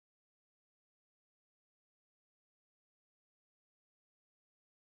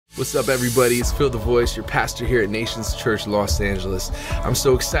What's up, everybody? It's Phil the Voice, your pastor here at Nations Church, Los Angeles. I'm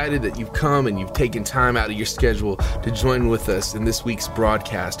so excited that you've come and you've taken time out of your schedule to join with us in this week's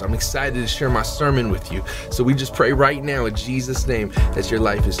broadcast. I'm excited to share my sermon with you. So we just pray right now in Jesus' name that your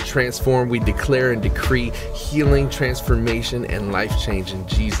life is transformed. We declare and decree healing, transformation, and life change in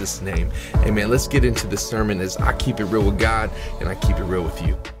Jesus' name. Amen. Let's get into the sermon as I keep it real with God and I keep it real with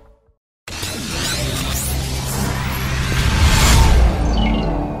you.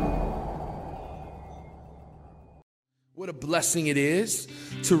 What a blessing it is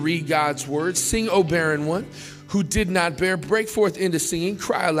to read God's word. Sing, O barren one who did not bear. Break forth into singing.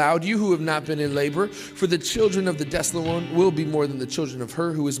 Cry aloud, you who have not been in labor. For the children of the desolate one will be more than the children of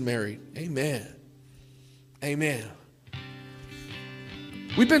her who is married. Amen. Amen.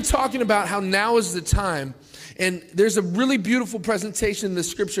 We've been talking about how now is the time. And there's a really beautiful presentation in the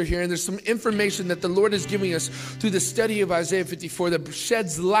scripture here. And there's some information that the Lord is giving us through the study of Isaiah 54 that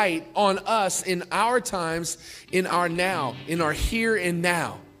sheds light on us in our times, in our now, in our here and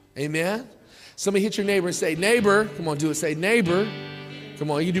now. Amen? Somebody hit your neighbor and say, neighbor. Come on, do it. Say, neighbor. Come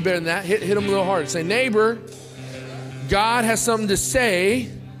on, you can do better than that. Hit them a little harder. Say, neighbor. God has something to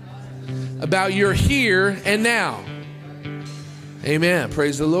say about your here and now. Amen.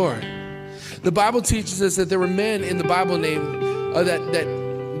 Praise the Lord. The Bible teaches us that there were men in the Bible named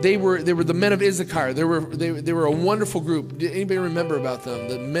that they were the men of Issachar. They were a wonderful group. Did anybody remember about them?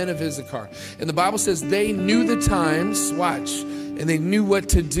 The men of Issachar. And the Bible says they knew the times, watch, and they knew what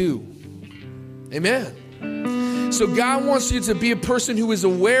to do. Amen. So God wants you to be a person who is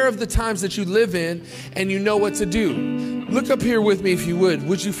aware of the times that you live in and you know what to do. Look up here with me if you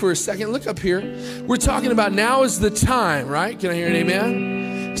would you for a second? Look up here. We're talking about now is the time, right? Can I hear an amen?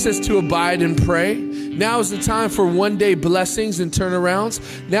 It says to abide and pray. Now is the time for one-day blessings and turnarounds.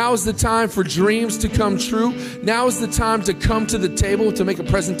 Now is the time for dreams to come true. Now is the time to come to the table to make a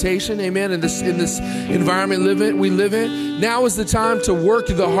presentation, amen, in this environment we live in. Now is the time to work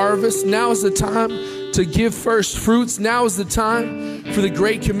the harvest. Now is the time to give first fruits. Now is the time for the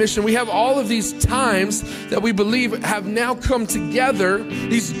Great Commission. We have all of these times that we believe have now come together,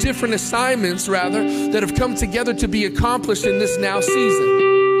 these different assignments, rather, that have come together to be accomplished in this now season.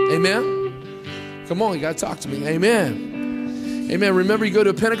 Amen? Come on, you got to talk to me. Amen. Amen. Remember, you go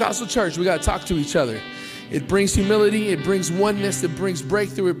to a Pentecostal church, we got to talk to each other. It brings humility. It brings oneness. It brings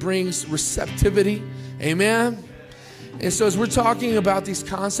breakthrough. It brings receptivity. Amen. And so as we're talking about these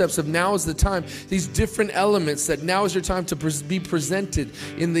concepts of now is the time, these different elements that now is your time to be presented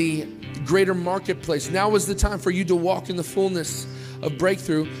in the greater marketplace. Now is the time for you to walk in the fullness of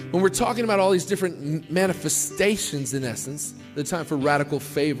breakthrough. When we're talking about all these different manifestations, in essence, the time for radical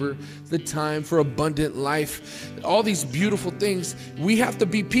favor, the time for abundant life, all these beautiful things, we have to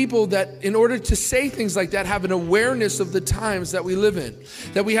be people that, in order to say things like that, have an awareness of the times that we live in.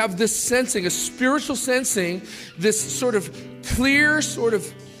 That we have this sensing, a spiritual sensing, this sort of clear sort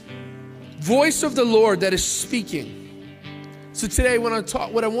of voice of the Lord that is speaking. So today, what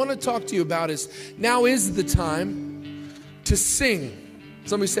I want to talk to you about is, now is the time to sing.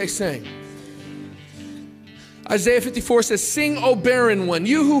 Somebody say sing. Isaiah 54 says, sing, O barren one,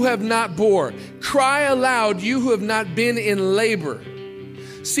 you who have not bore. Cry aloud, you who have not been in labor.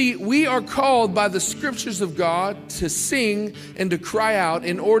 See, we are called by the scriptures of God to sing and to cry out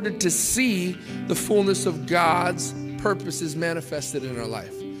in order to see the fullness of God's purposes manifested in our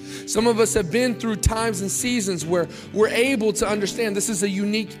life. Some of us have been through times and seasons where we're able to understand this is a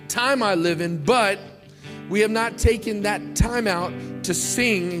unique time I live in, but we have not taken that time out to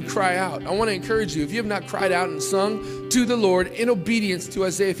sing and cry out. I want to encourage you, if you have not cried out and sung to the Lord in obedience to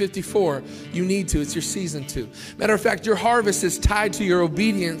Isaiah 54, you need to. It's your season to. Matter of fact, your harvest is tied to your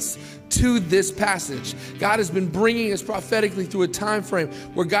obedience to this passage. God has been bringing us prophetically through a time frame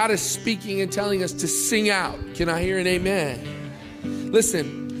where God is speaking and telling us to sing out. Can I hear an amen?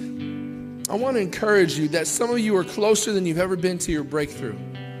 Listen, I want to encourage you that some of you are closer than you've ever been to your breakthrough.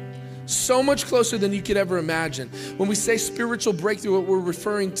 So much closer than you could ever imagine. When we say spiritual breakthrough, what we're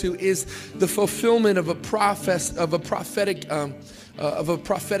referring to is the fulfillment of a prophetic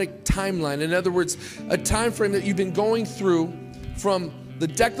timeline. In other words, a time frame that you've been going through from the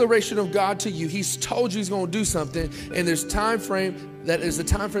declaration of God to you. He's told you he's going to do something, and there's time frame that is a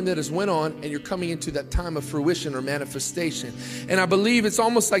time frame that has went on, and you're coming into that time of fruition or manifestation. And I believe it's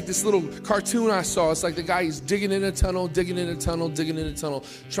almost like this little cartoon I saw. It's like the guy, he's digging in a tunnel, trying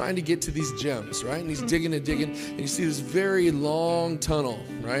to get to these gems, right? And he's digging and digging, and you see this very long tunnel,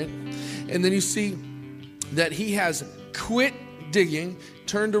 right? And then you see that he has quit digging,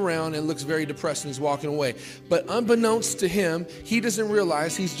 turned around, and looks very depressed, and he's walking away. But unbeknownst to him, he doesn't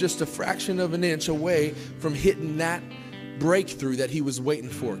realize he's just a fraction of an inch away from hitting that breakthrough that he was waiting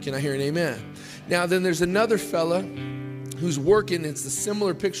for. Can I hear an amen? Now, then there's another fella who's working. It's a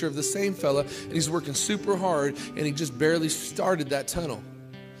similar picture of the same fella, and he's working super hard, and he just barely started that tunnel.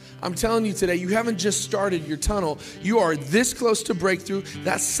 I'm telling you today, you haven't just started your tunnel. You are this close to breakthrough.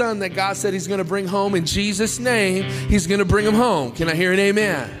 That son that God said he's going to bring home, in Jesus' name, he's going to bring him home. Can I hear an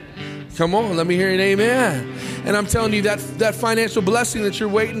amen? Come on, let me hear an amen. And I'm telling you, that financial blessing that you're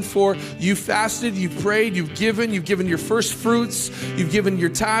waiting for, you fasted, you've prayed, you've given your first fruits, you've given your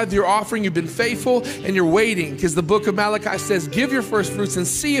tithe, your offering, you've been faithful, and you're waiting, because the book of Malachi says, give your first fruits and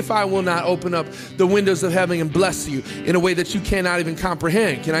see if I will not open up the windows of heaven and bless you in a way that you cannot even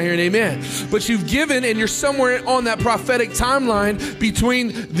comprehend. Can I hear an amen? But you've given, and you're somewhere on that prophetic timeline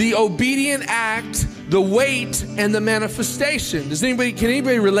between the obedient act, the wait, and the manifestation. Can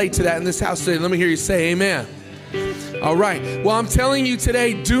anybody relate to that in this house today? Let me hear you say amen. All right. Well, I'm telling you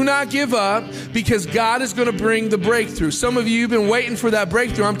today, do not give up, because God is going to bring the breakthrough. Some of you have been waiting for that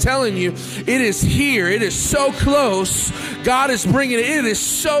breakthrough. I'm telling you, it is here. It is so close. God is bringing it. It is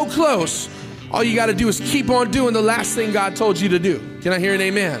so close. All you got to do is keep on doing the last thing God told you to do. Can I hear an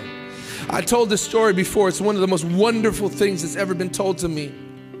amen? I told this story before. It's one of the most wonderful things that's ever been told to me.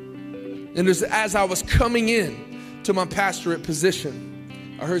 And as I was coming in to my pastorate position,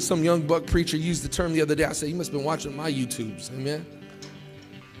 I heard some young buck preacher use the term the other day. I said, you must have been watching my YouTubes, amen?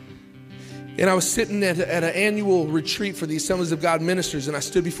 And I was sitting at an annual retreat for the Assemblies of God ministers, and I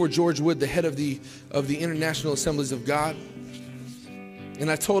stood before George Wood, the head of the International Assemblies of God. And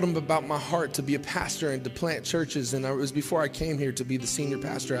I told him about my heart to be a pastor and to plant churches. And it was before I came here to be the senior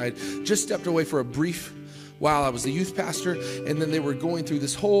pastor. I had just stepped away for a brief while I was a youth pastor, and then they were going through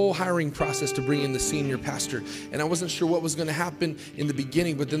this whole hiring process to bring in the senior pastor. And I wasn't sure what was going to happen in the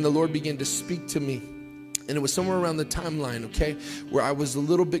beginning, but then the Lord began to speak to me. And it was somewhere around the timeline, okay, where I was a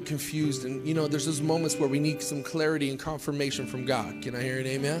little bit confused. And, you know, there's those moments where we need some clarity and confirmation from God. Can I hear an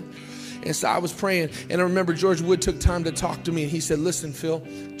amen? And so I was praying, and I remember George Wood took time to talk to me, and he said, listen, Phil,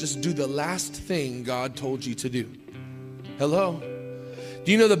 just do the last thing God told you to do. Hello?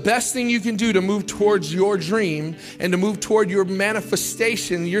 Do you know the best thing you can do to move towards your dream and to move toward your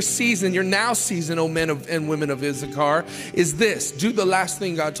manifestation, your season, your now season, oh men and women of Issachar, is this: do the last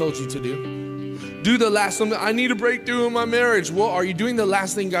thing God told you to do. Do the last thing. I need a breakthrough in my marriage. Well, are you doing the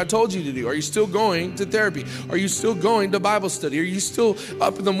last thing God told you to do? Are you still going to therapy? Are you still going to Bible study? Are you still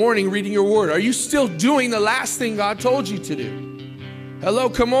up in the morning reading your word? Are you still doing the last thing God told you to do?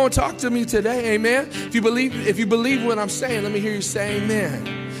 Hello, come on, talk to me today, amen. If you believe what I'm saying, let me hear you say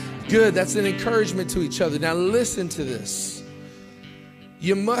amen. Good, that's an encouragement to each other. Now listen to this.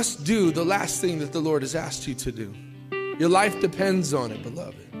 You must do the last thing that the Lord has asked you to do. Your life depends on it,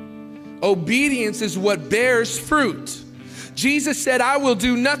 beloved. Obedience is what bears fruit. Jesus said, I will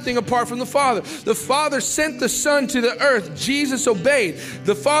do nothing apart from the Father. The Father sent the Son to the earth. Jesus obeyed.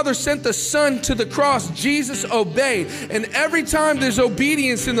 The Father sent the Son to the cross. Jesus obeyed. And every time there's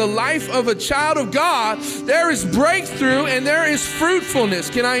obedience in the life of a child of God, there is breakthrough and there is fruitfulness.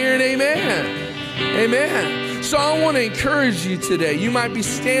 Can I hear an amen? Amen. So I want to encourage you today. You might be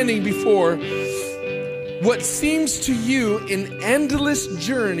standing before what seems to you an endless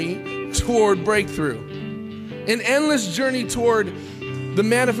journey toward breakthrough. An endless journey toward the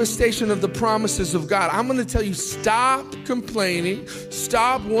manifestation of the promises of God. I'm going to tell you, stop complaining.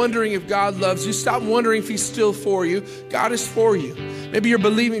 Stop wondering if God loves you. Stop wondering if he's still for you. God is for you. Maybe you're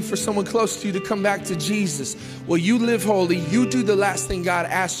believing for someone close to you to come back to Jesus. Well, you live holy. You do the last thing God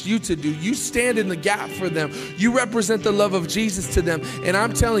asked you to do. You stand in the gap for them. You represent the love of Jesus to them. And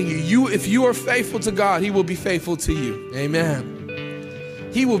I'm telling you, if you are faithful to God, he will be faithful to you. Amen.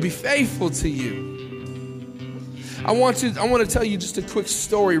 He will be faithful to you. I want to tell you just a quick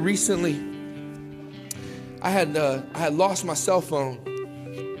story. Recently, I had lost my cell phone.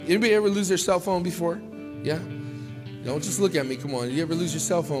 Anybody ever lose their cell phone before? Yeah? Don't just look at me. Come on. Did you ever lose your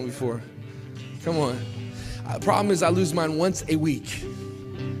cell phone before? Come on. The problem is I lose mine once a week,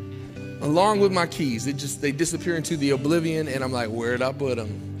 along with my keys. They disappear into the oblivion, and I'm like, where'd I put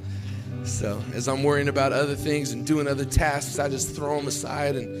them? So as I'm worrying about other things and doing other tasks, I just throw them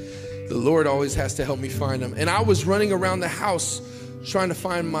aside, and the Lord always has to help me find them. And I was running around the house trying to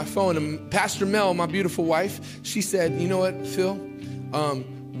find my phone. And Pastor Mel, my beautiful wife, she said, you know what, Phil?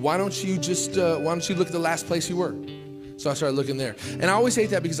 Why don't you look at the last place you were? So I started looking there. And I always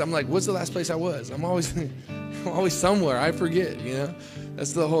hate that because I'm like, what's the last place I was? I'm always somewhere. I forget, you know?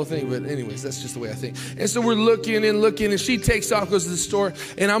 That's the whole thing. But anyways, that's just the way I think. And so we're looking, and she takes off, goes to the store,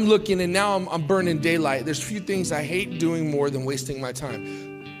 and I'm looking, and now I'm burning daylight. There's a few things I hate doing more than wasting my time.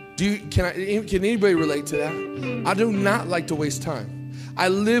 Can anybody relate to that? I do not like to waste time. I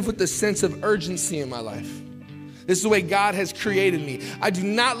live with the sense of urgency in my life. This is the way God has created me. I do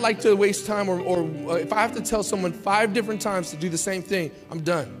not like to waste time or if I have to tell someone 5 different times to do the same thing, I'm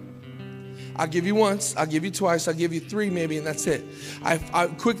done. I'll give you once, I'll give you twice, I'll give you 3 maybe, and that's it. I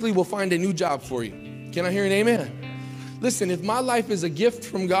quickly will find a new job for you. Can I hear an amen? Listen, if my life is a gift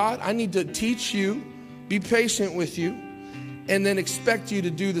from God, I need to teach you, be patient with you, and then expect you to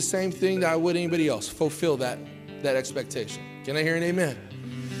do the same thing that I would anybody else. Fulfill that expectation. Can I hear an amen?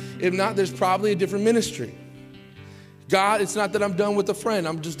 If not, there's probably a different ministry. God, it's not that I'm done with a friend.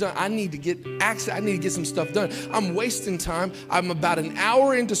 I'm just done. I need to get access. I need to get some stuff done. I'm wasting time. I'm about an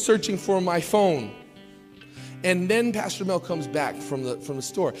hour into searching for my phone. And then Pastor Mel comes back from the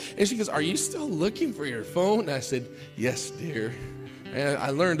store. And she goes, are you still looking for your phone? And I said, yes, dear. And I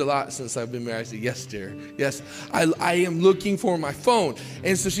learned a lot since I've been married. I said, yes, dear. Yes, I am looking for my phone.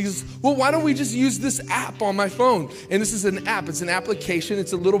 And so she goes, well, why don't we just use this app on my phone? And this is an app. It's an application.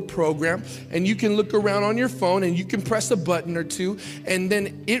 It's a little program. And you can look around on your phone and you can press a button or two. And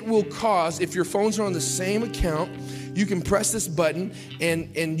then it will cause, if your phones are on the same account, you can press this button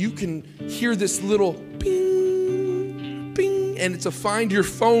and you can hear this little ping, ping. And it's a find your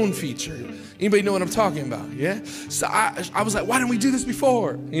phone feature. Anybody know what I'm talking about? Yeah? So I was like, why didn't we do this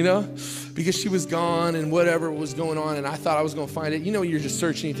before? You know? Because she was gone and whatever was going on, and I thought I was going to find it. You know, you're just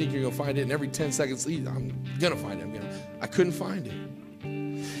searching, you think you're going to find it, and every 10 seconds, I'm going to find it. I couldn't find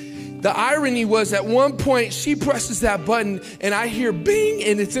it. The irony was at one point, she presses that button, and I hear bing,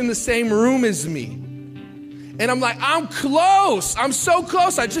 and it's in the same room as me. And I'm like, I'm close. I'm so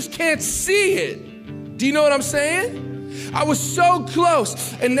close. I just can't see it. Do you know what I'm saying? I was so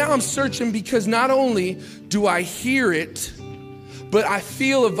close, and now I'm searching because not only do I hear it, but I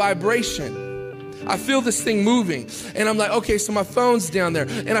feel a vibration. I feel this thing moving, and I'm like, okay, so my phone's down there,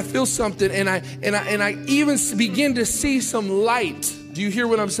 and I feel something, and I even begin to see some light. Do you hear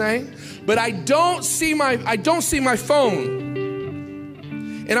what I'm saying? But I don't see my phone,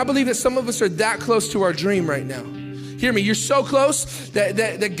 and I believe that some of us are that close to our dream right now. Hear me, you're so close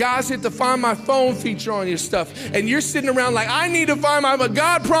that God's hit the find my phone feature on your stuff. And you're sitting around like, I need to find but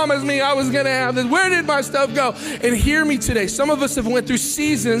God promised me I was going to have this. Where did my stuff go? And hear me today. Some of us have went through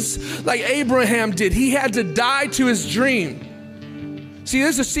seasons like Abraham did. He had to die to his dream. See,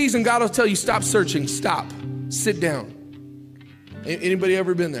 there's a season God will tell you, stop searching, stop, sit down. Anybody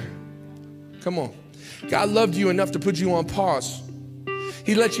ever been there? Come on. God loved you enough to put you on pause.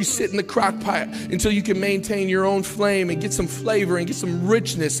 He lets you sit in the crock pot until you can maintain your own flame and get some flavor and get some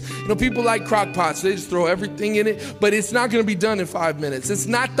richness. You know, people like crock pots. They just throw everything in it, but it's not going to be done in 5 minutes. It's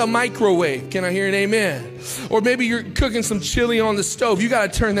not the microwave. Can I hear an amen? Or maybe you're cooking some chili on the stove. You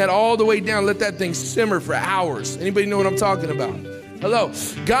got to turn that all the way down, let that thing simmer for hours. Anybody know what I'm talking about? Hello.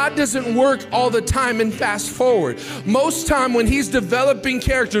 God doesn't work all the time and fast forward. Most time when he's developing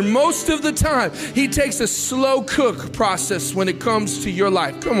character, most of the time, he takes a slow cook process when it comes to your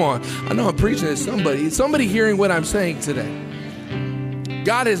life. Come on. I know I'm preaching to somebody. Somebody hearing what I'm saying today.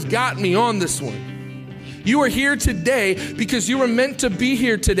 God has got me on this one. You are here today because you were meant to be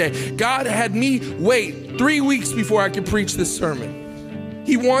here today. God had me wait 3 weeks before I could preach this sermon.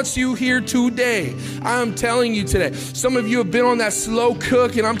 He wants you here today. I'm telling you today. Some of you have been on that slow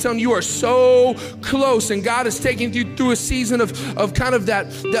cook, and I'm telling you, you are so close. And God is taking you through a season of kind of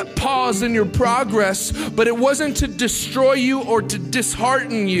that pause in your progress. But it wasn't to destroy you or to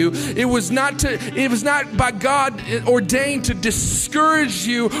dishearten you. It was not by God ordained to discourage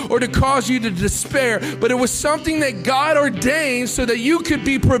you or to cause you to despair. But it was something that God ordained so that you could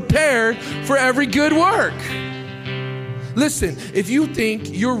be prepared for every good work. Listen, if you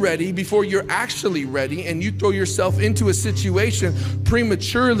think you're ready before you're actually ready and you throw yourself into a situation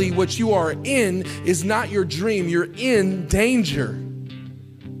prematurely, what you are in is not your dream. You're in danger.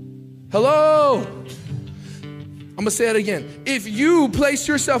 Hello? I'm going to say it again. If you place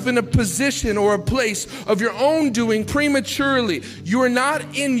yourself in a position or a place of your own doing prematurely, you are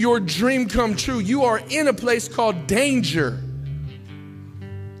not in your dream come true. You are in a place called danger.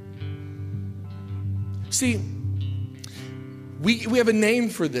 See, we have a name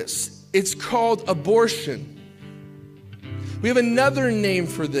for this. It's called abortion. We have another name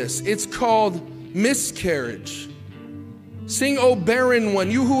for this. It's called miscarriage. Sing, O barren one,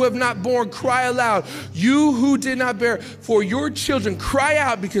 you who have not borne, cry aloud. You who did not bear, for your children, cry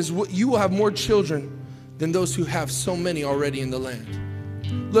out, because you will have more children than those who have so many already in the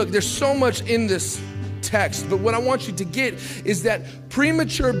land. Look, there's so much in this text, but what I want you to get is that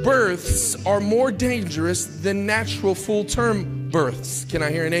premature births are more dangerous than natural full-term births. Can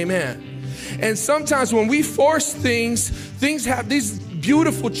I hear an amen? And sometimes when we force things have these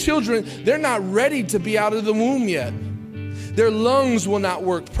beautiful children, they're not ready to be out of the womb yet. Their lungs will not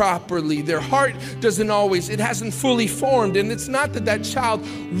work properly. Their heart it hasn't fully formed. And it's not that that child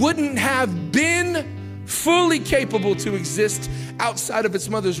wouldn't have been fully capable to exist outside of its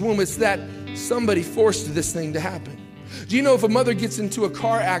mother's womb. It's that somebody forced this thing to happen. Do you know if a mother gets into a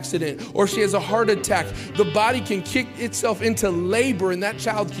car accident or she has a heart attack, the body can kick itself into labor and that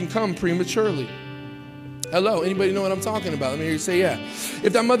child can come prematurely? Hello, anybody know what I'm talking about? Let me hear you say yeah.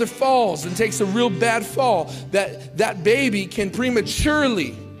 If that mother falls and takes a real bad fall, that baby can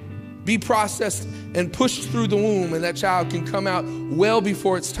prematurely be processed and pushed through the womb, and that child can come out well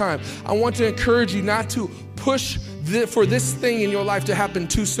before its time. I want to encourage you not to push for this thing in your life to happen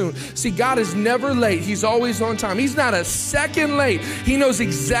too soon. See, God is never late. He's always on time. He's not a second late. He knows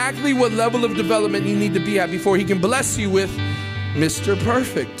exactly what level of development you need to be at before he can bless you with Mr.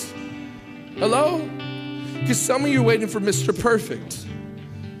 Perfect. Hello? Because some of you are waiting for Mr. Perfect,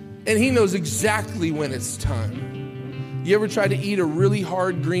 and he knows exactly when it's time. You ever try to eat a really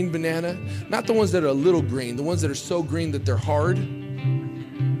hard green banana? Not the ones that are a little green, the ones that are so green that they're hard.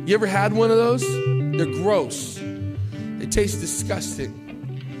 You ever had one of those? They're gross. They taste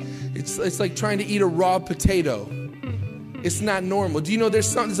disgusting. It's like trying to eat a raw potato. It's not normal. Do you know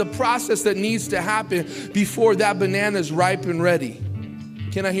there's a process that needs to happen before that banana is ripe and ready?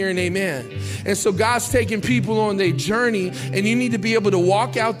 Can I hear an amen? And so God's taking people on their journey, and you need to be able to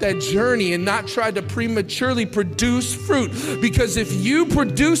walk out that journey and not try to prematurely produce fruit. Because if you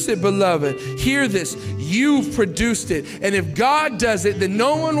produce it, beloved, hear this, you've produced it. And if God does it, then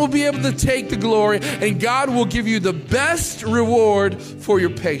no one will be able to take the glory, and God will give you the best reward for your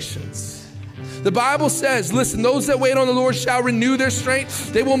patience. The Bible says, listen, those that wait on the Lord shall renew their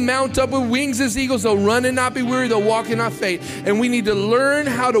strength. They will mount up with wings as eagles. They'll run and not be weary. They'll walk and not faint. And we need to learn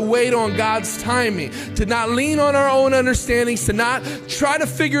how to wait on God's timing, to not lean on our own understandings, to not try to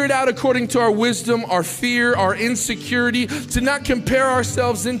figure it out according to our wisdom, our fear, our insecurity, to not compare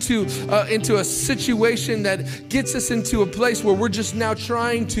ourselves into a situation that gets us into a place where we're just now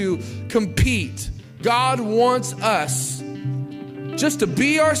trying to compete. God wants us just to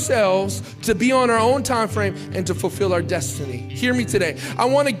be ourselves, to be on our own time frame, and to fulfill our destiny. Hear me today. I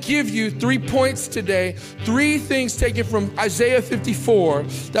want to give you 3 points today, 3 things taken from Isaiah 54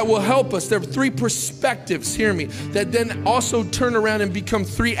 that will help us. There are 3 perspectives, hear me, that then also turn around and become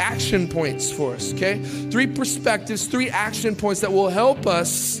 3 action points for us, okay? 3 perspectives, 3 action points that will help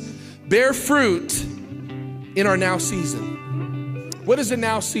us bear fruit in our now season. What is a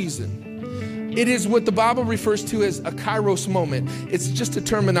now season? It is what the Bible refers to as a kairos moment. It's just a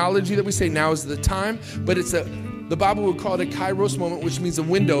terminology that we say now is the time, but the Bible would call it a kairos moment, which means a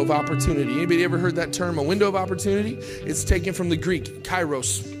window of opportunity. Anybody ever heard that term, a window of opportunity? It's taken from the Greek,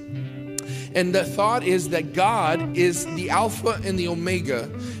 kairos. And the thought is that God is the Alpha and the Omega.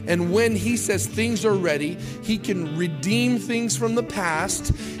 And when he says things are ready, he can redeem things from the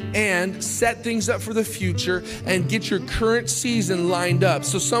past and set things up for the future and get your current season lined up.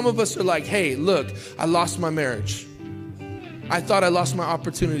 So some of us are like, hey, look, I lost my marriage. I thought I lost my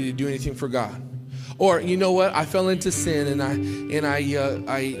opportunity to do anything for God. Or you know what? I fell into sin and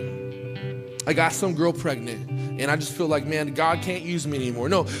I got some girl pregnant. And I just feel like, man, God can't use me anymore.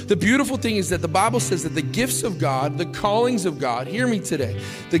 No, the beautiful thing is that the Bible says that the gifts of God, the callings of God, hear me today,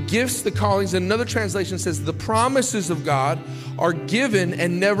 the gifts, the callings, and another translation says the promises of God are given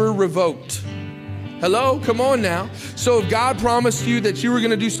and never revoked. Hello, come on now. So if God promised you that you were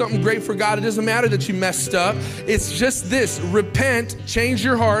going to do something great for God, it doesn't matter that you messed up. It's just this, repent, change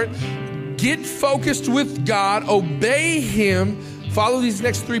your heart, get focused with God, obey him. Follow these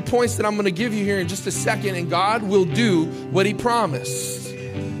next 3 points that I'm going to give you here in just a second, and God will do what he promised.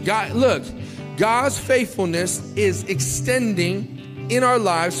 God, look, God's faithfulness is extending in our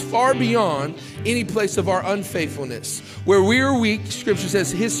lives far beyond any place of our unfaithfulness. Where we are weak, Scripture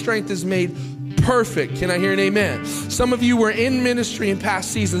says his strength is made perfect. Can I hear an amen? Some of you were in ministry in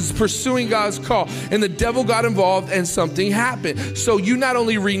past seasons pursuing God's call, and the devil got involved and something happened. So you not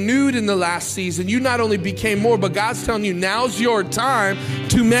only renewed in the last season, you not only became more, but God's telling you now's your time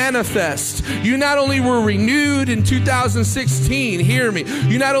to manifest. You not only were renewed in 2016, hear me,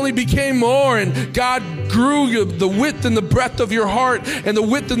 you not only became more, and God grew the width and the breadth of your heart and the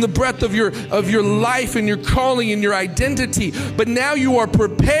width and the breadth of your life and your calling and your identity, but now you are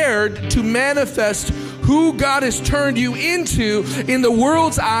prepared to manifest who God has turned you into in the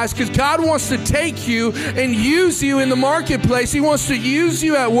world's eyes, because God wants to take you and use you in the marketplace. He wants to use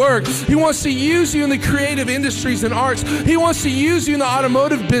you at work. He wants to use you in the creative industries and arts. He wants to use you in the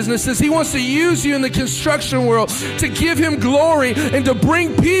automotive businesses. He wants to use you in the construction world to give him glory and to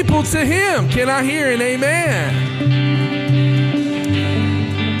bring people to him. Can I hear an amen?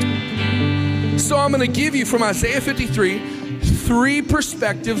 So I'm going to give you from Isaiah 53 3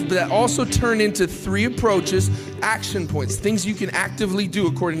 perspectives that also turn into 3 approaches, action points, things you can actively do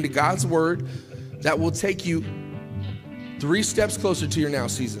according to God's word that will take you 3 steps closer to your now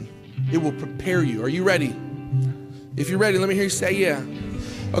season. It will prepare you. Are you ready? If you're ready, let me hear you say yeah.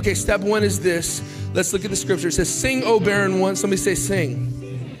 Okay, step 1 is this. Let's look at the scripture. It says, sing, O barren one. Somebody say sing.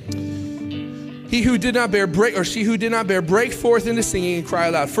 He who did not bear, she who did not bear, break forth into singing and cry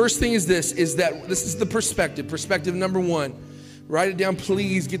aloud. First thing is this is the perspective. Perspective number 1. Write it down,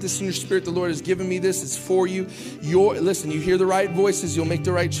 please. Get this in your spirit. The Lord has given me this. It's for you. Listen, you hear the right voices, you'll make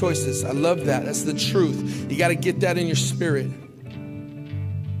the right choices. I love that. That's the truth. You got to get that in your spirit.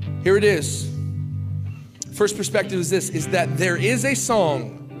 Here it is. First perspective is this, is that there is a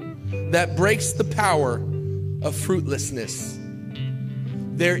song that breaks the power of fruitlessness.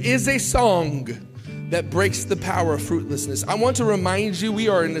 There is a song that breaks the power of fruitlessness. I want to remind you, we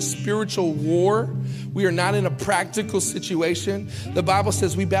are in a spiritual war. We are not in a practical situation. The Bible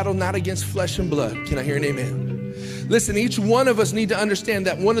says we battle not against flesh and blood. Can I hear an amen? Listen, each one of us need to understand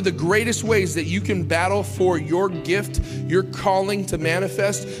that one of the greatest ways that you can battle for your gift, your calling to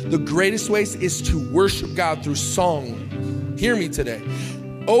manifest, the greatest ways is to worship God through song. Hear me today.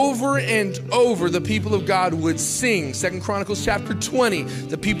 Over and over, the people of God would sing. 2 Chronicles chapter 20,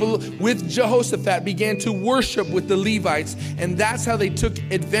 the people with Jehoshaphat began to worship with the Levites, and that's how they took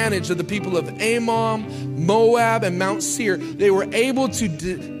advantage of the people of Ammon, Moab, and Mount Seir. They were able to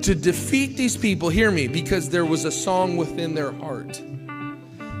defeat these people, hear me, because there was a song within their heart.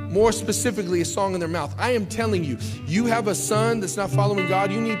 More specifically, a song in their mouth. I am telling you, you have a son that's not following God,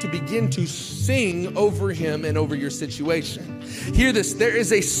 you need to begin to sing over him and over your situation. Hear this, there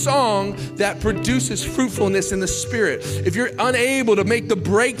is a song that produces fruitfulness in the spirit. If you're unable to make the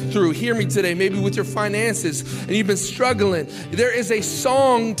breakthrough, hear me today, maybe with your finances and you've been struggling, there is a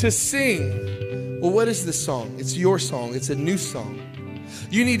song to sing. Well, what is this song? It's your song, it's a new song.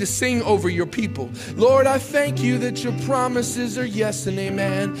 You need to sing over your people. Lord, I thank you that your promises are yes and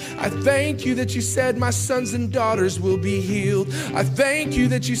amen. I thank you that you said my sons and daughters will be healed. I thank you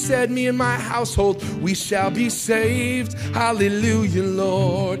that you said me and my household, we shall be saved. Hallelujah,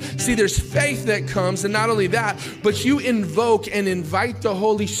 Lord. See, there's faith that comes, and not only that, but you invoke and invite the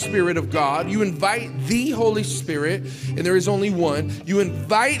Holy Spirit of God. You invite the Holy Spirit, and there is only one. You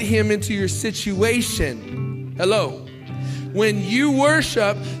invite him into your situation. Hello. When you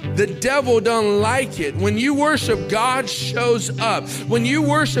worship, the devil doesn't like it. When you worship, God shows up. When you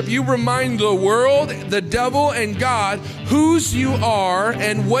worship, you remind the world, the devil, and God whose you are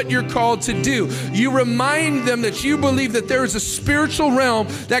and what you're called to do. You remind them that you believe that there is a spiritual realm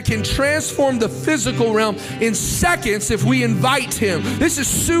that can transform the physical realm in seconds if we invite him. This is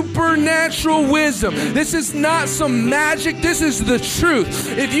supernatural wisdom. This is not some magic. This is the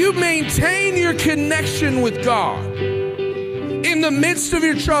truth. If you maintain your connection with God, in the midst of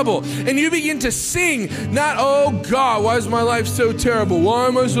your trouble, and you begin to sing, not, oh God, why is my life so terrible? Why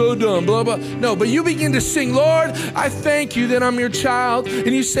am I so dumb? Blah, blah. No, but you begin to sing, Lord, I thank you that I'm your child, and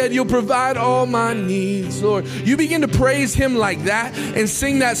you said you'll provide all my needs, Lord. You begin to praise him like that and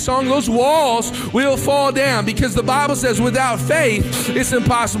sing that song, those walls will fall down, because the Bible says without faith, it's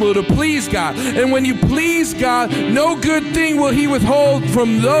impossible to please God. And when you please God, no good thing will he withhold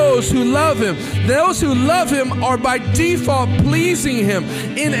from those who love him. Those who love him are by default pleasing him,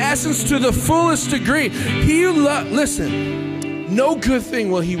 in essence, to the fullest degree. Listen, no good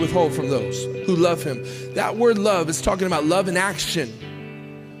thing will he withhold from those who love him. That word love is talking about love in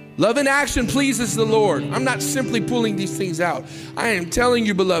action. Love in action pleases the Lord. I'm not simply pulling these things out. I am telling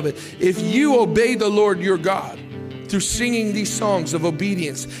you, beloved, if you obey the Lord your God through singing these songs of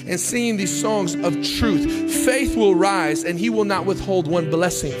obedience and singing these songs of truth, faith will rise and he will not withhold one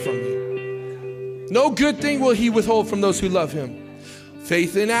blessing from you. No good thing will he withhold from those who love him.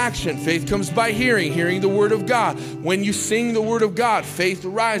 Faith in action. Faith comes by hearing the word of God. When you sing the word of God, faith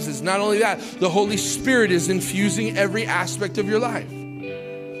rises. Not only that, the Holy Spirit is infusing every aspect of your life.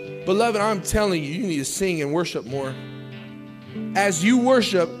 Beloved, I'm telling you, you need to sing and worship more. As you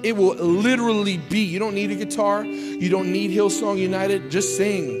worship, it will literally be. You don't need a guitar. You don't need Hillsong United. Just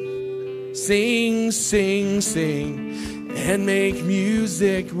sing. Sing, sing, sing. And make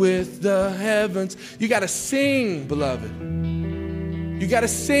music with the heavens. You got to sing, beloved. You got to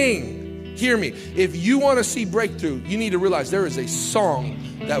sing. Hear me. If you want to see breakthrough, you need to realize there is a song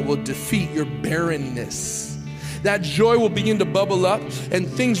that will defeat your barrenness. That joy will begin to bubble up and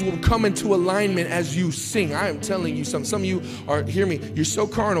things will come into alignment as you sing. I am telling you something. Some of you are, hear me, you're so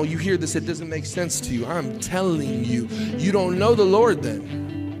carnal, you hear this, it doesn't make sense to you. I'm telling you, you don't know the Lord then.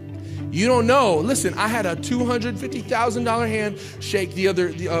 You don't know. Listen, I had a $250,000 handshake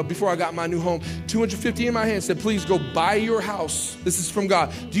before I got my new home. $250 in my hand, said, please go buy your house. This is from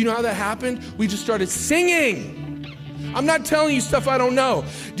God. Do you know how that happened? We just started singing. I'm not telling you stuff I don't know.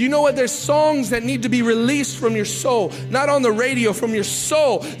 Do you know what? There's songs that need to be released from your soul, not on the radio, from your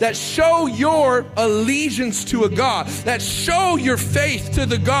soul, that show your allegiance to a God, that show your faith to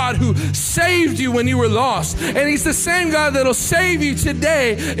the God who saved you when you were lost. And he's the same God that'll save you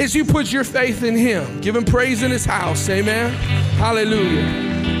today as you put your faith in him. Give him praise in his house. Amen. Hallelujah.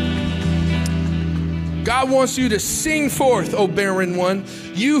 God wants you to sing forth, O barren one.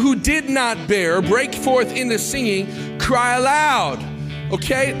 You who did not bear, break forth into singing, cry aloud.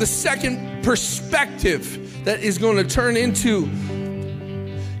 Okay? The second perspective that is going to turn into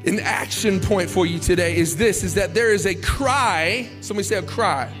an action point for you today is this, is that there is a cry. Somebody say a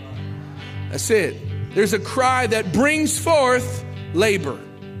cry. That's it. There's a cry that brings forth labor.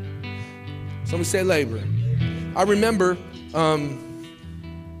 Somebody say labor. I remember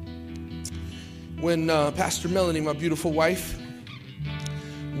when Pastor Melanie, my beautiful wife,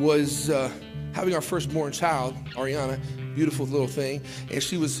 was having our firstborn child, Ariana, beautiful little thing, and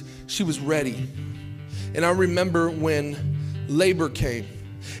she was ready. And I remember when labor came.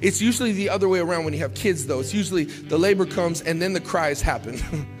 It's usually the other way around when you have kids, though. It's usually the labor comes and then the cries happen.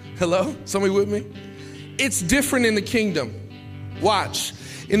 Hello? Somebody with me? It's different in the kingdom. Watch.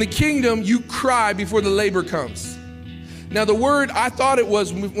 In the kingdom, you cry before the labor comes. Now the word, I thought it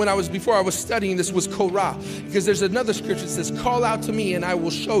was, before I was studying this, was korah, because there's another scripture that says, call out to me and I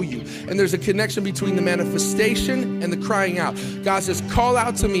will show you. And there's a connection between the manifestation and the crying out. God says, call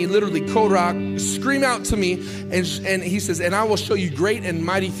out to me, literally korah, scream out to me. And he says, and I will show you great and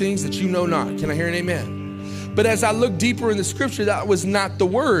mighty things that you know not. Can I hear an amen? But as I look deeper in the scripture, that was not the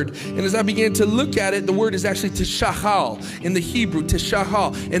word. And as I began to look at it, the word is actually teshahal in the Hebrew,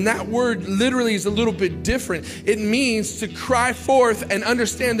 teshahal. And that word literally is a little bit different. It means to cry forth and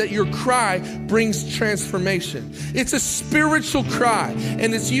understand that your cry brings transformation. It's a spiritual cry,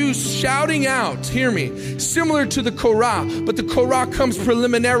 and it's you shouting out, hear me, similar to the korah, but the korah comes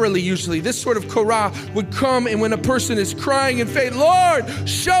preliminarily usually. This sort of korah would come, and when a person is crying in faith, Lord,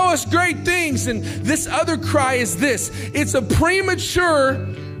 show us great things. And this other cry is this. It's a premature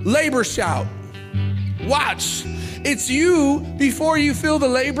labor shout. Watch. It's you before you feel the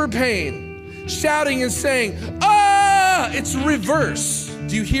labor pain, shouting and saying, ah, it's reverse.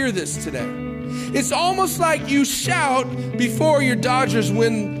 Do you hear this today? It's almost like you shout before your Dodgers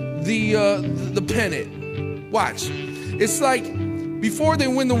win the pennant. Watch. It's like before they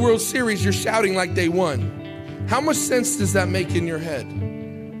win the World Series, you're shouting like they won. How much sense does that make in your head?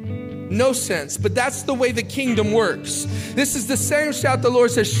 No sense, but that's the way the kingdom works. This is the same shout the Lord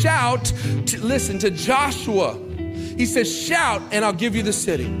says, shout, listen to Joshua. He says, shout and I'll give you the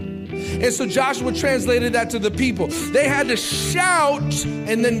city. And so Joshua translated that to the people. They had to shout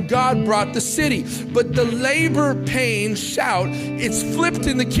and then God brought the city. But the labor pain shout, it's flipped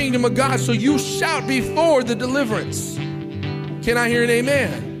in the kingdom of God. So you shout before the deliverance. Can I hear an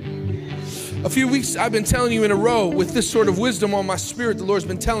amen? A few weeks I've been telling you in a row with this sort of wisdom on my spirit, the Lord's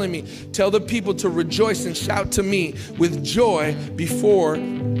been telling me, tell the people to rejoice and shout to me with joy before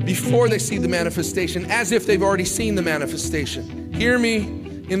they see the manifestation, as if they've already seen the manifestation. Hear me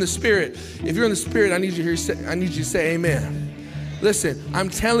in the spirit. If you're in the spirit, I need you to say amen. Listen,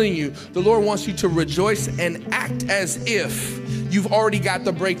 I'm telling you, the Lord wants you to rejoice and act as if you've already got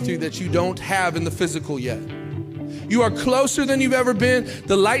the breakthrough that you don't have in the physical yet. You are closer than you've ever been.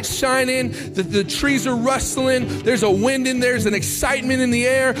 The light's shining. The trees are rustling. There's a wind in there. There's an excitement in the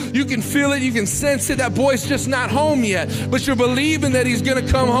air. You can feel it. You can sense it. That boy's just not home yet. But you're believing that he's going to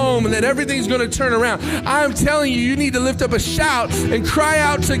come home and that everything's going to turn around. I'm telling you, you need to lift up a shout and cry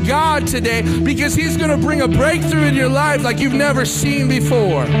out to God today, because he's going to bring a breakthrough in your life like you've never seen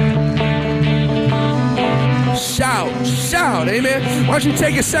before. Shout, shout, amen. Why don't you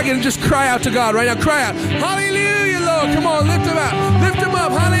take a second and just cry out to God right now. Cry out, hallelujah, Lord. Come on, lift him up. Lift him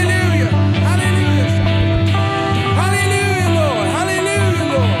up, hallelujah. Hallelujah. Hallelujah, Lord. Hallelujah,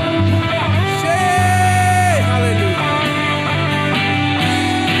 Lord. Say, hallelujah.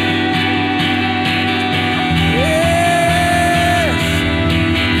 Yes.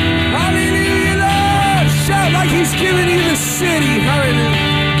 Hallelujah, Lord. Shout like he's giving you the city. Hallelujah.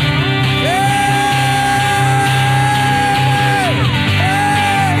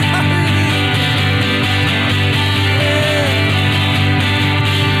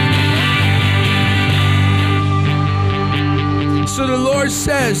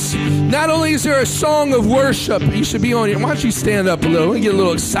 says, not only is there a song of worship, you should be on your, why don't you stand up a little? We get a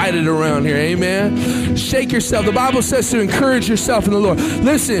little excited around here, amen? Shake yourself. The Bible says to encourage yourself in the Lord.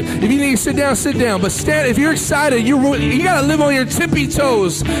 Listen, if you need to sit down, sit down. But stand, if you're excited, you got to live on your tippy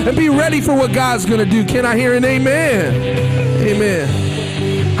toes and be ready for what God's going to do. Can I hear an amen?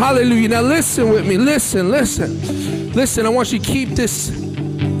 Amen. Hallelujah. Now listen with me. Listen. Listen, I want you to keep this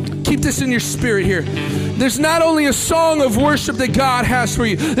in your spirit here. There's not only a song of worship that God has for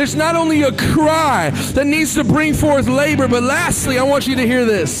you. There's not only a cry that needs to bring forth labor, but lastly, I want you to hear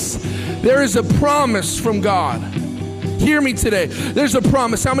this. There is a promise from God. Hear me today. There's a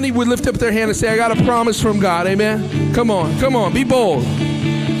promise. How many would lift up their hand and say, I got a promise from God? Amen? Come on. Be bold.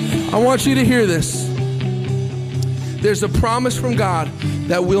 I want you to hear this. There's a promise from God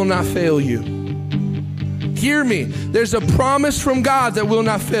that will not fail you. Hear me. There's a promise from God that will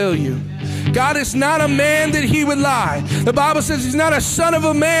not fail you. God is not a man that he would lie. The Bible says he's not a son of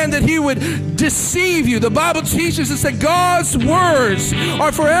a man that he would deceive you. The Bible teaches us that God's words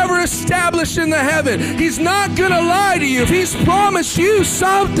are forever established in the heaven. He's not going to lie to you. If he's promised you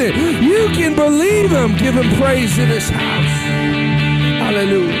something, you can believe him. Give him praise in this house.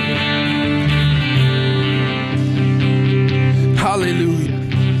 Hallelujah. Hallelujah.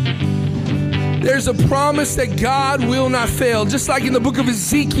 There's a promise that God will not fail. Just like in the book of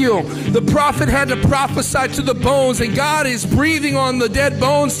Ezekiel, the prophet had to prophesy to the bones, and God is breathing on the dead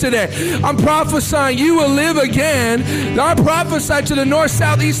bones today. I'm prophesying you will live again. I prophesy to the north,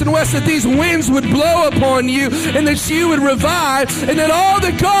 south, east, and west that these winds would blow upon you and that you would revive, and that all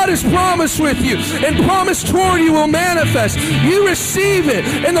that God has promised with you and promised toward you will manifest. You receive it.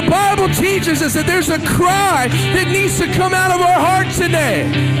 And the Bible teaches us that there's a cry that needs to come out of our heart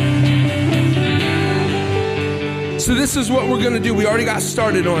today. So this is what we're going to do. We already got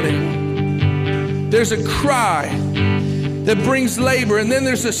started on it. There's a cry that brings labor, and then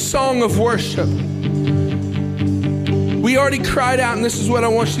there's a song of worship. We already cried out, and this is what I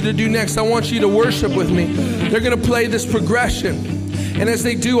want you to do next. I want you to worship with me. They're going to play this progression. And as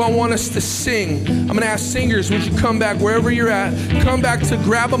they do, I want us to sing. I'm going to ask singers, would you come back wherever you're at? Come back to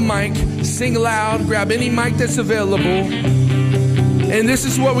grab a mic, sing loud, grab any mic that's available. And this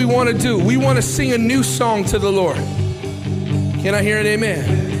is what we want to do. We want to sing a new song to the Lord. Can I hear an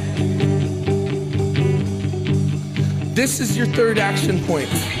amen? This is your third action point.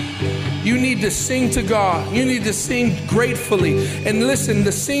 You need to sing to God. You need to sing gratefully. And listen,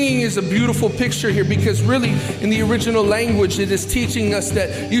 the singing is a beautiful picture here, because really in the original language it is teaching us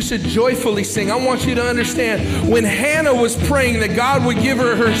that you should joyfully sing. I want you to understand, when Hannah was praying that God would give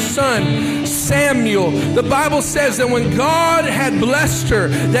her her son Samuel, the Bible says that when God had blessed her,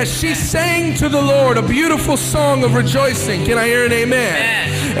 that she sang to the Lord a beautiful song of rejoicing. Can I hear an amen?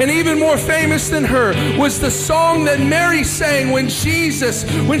 And even more famous than her was the song that Mary sang when she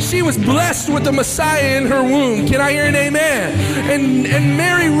was blessed with the Messiah in her womb. Can I hear an amen? And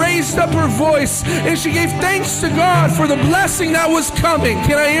Mary raised up her voice and she gave thanks to God for the blessing that was coming.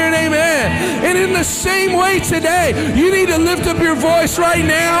 Can I hear an amen? And in the same way today, you need to lift up your voice right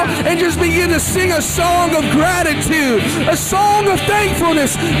now and just begin to sing a song of gratitude, a song of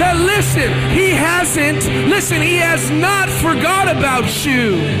thankfulness that, he has not forgot about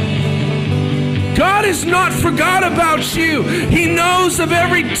you. God has not forgot about you. He knows of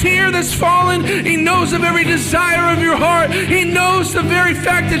every tear that's fallen. He knows of every desire of your heart. He knows the very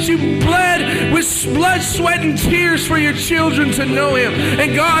fact that you bled with blood, sweat, and tears for your children to know him.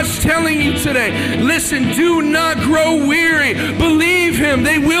 And God's telling you today, listen, do not grow weary. Believe him.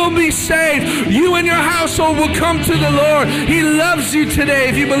 They will be saved. You and your household will come to the Lord. He loves you today.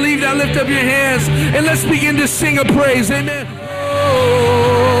 If you believe that, lift up your hands and let's begin to sing a praise. Amen. Oh.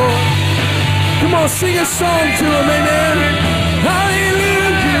 Come on, sing a song to him, amen.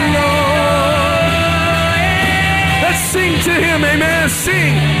 Hallelujah, Lord. Let's sing to him, amen.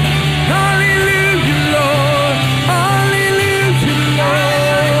 Sing. Hallelujah, Lord. Hallelujah,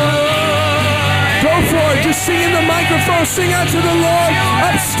 Lord. Go for it. Just sing in the microphone. Sing out to the Lord.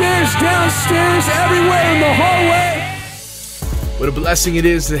 Upstairs, downstairs, everywhere in the hallway. What a blessing it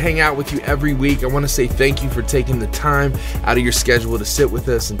is to hang out with you every week. I want to say thank you for taking the time out of your schedule to sit with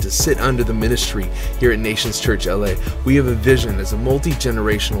us and to sit under the ministry here at Nations Church LA. We have a vision as a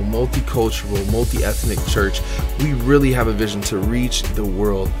multi-generational, multicultural, multi-ethnic church. We really have a vision to reach the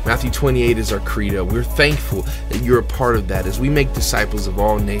world. Matthew 28 is our credo. We're thankful that you're a part of that as we make disciples of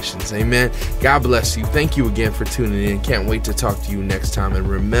all nations. Amen. God bless you. Thank you again for tuning in. Can't wait to talk to you next time. And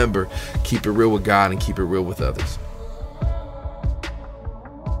remember, keep it real with God and keep it real with others.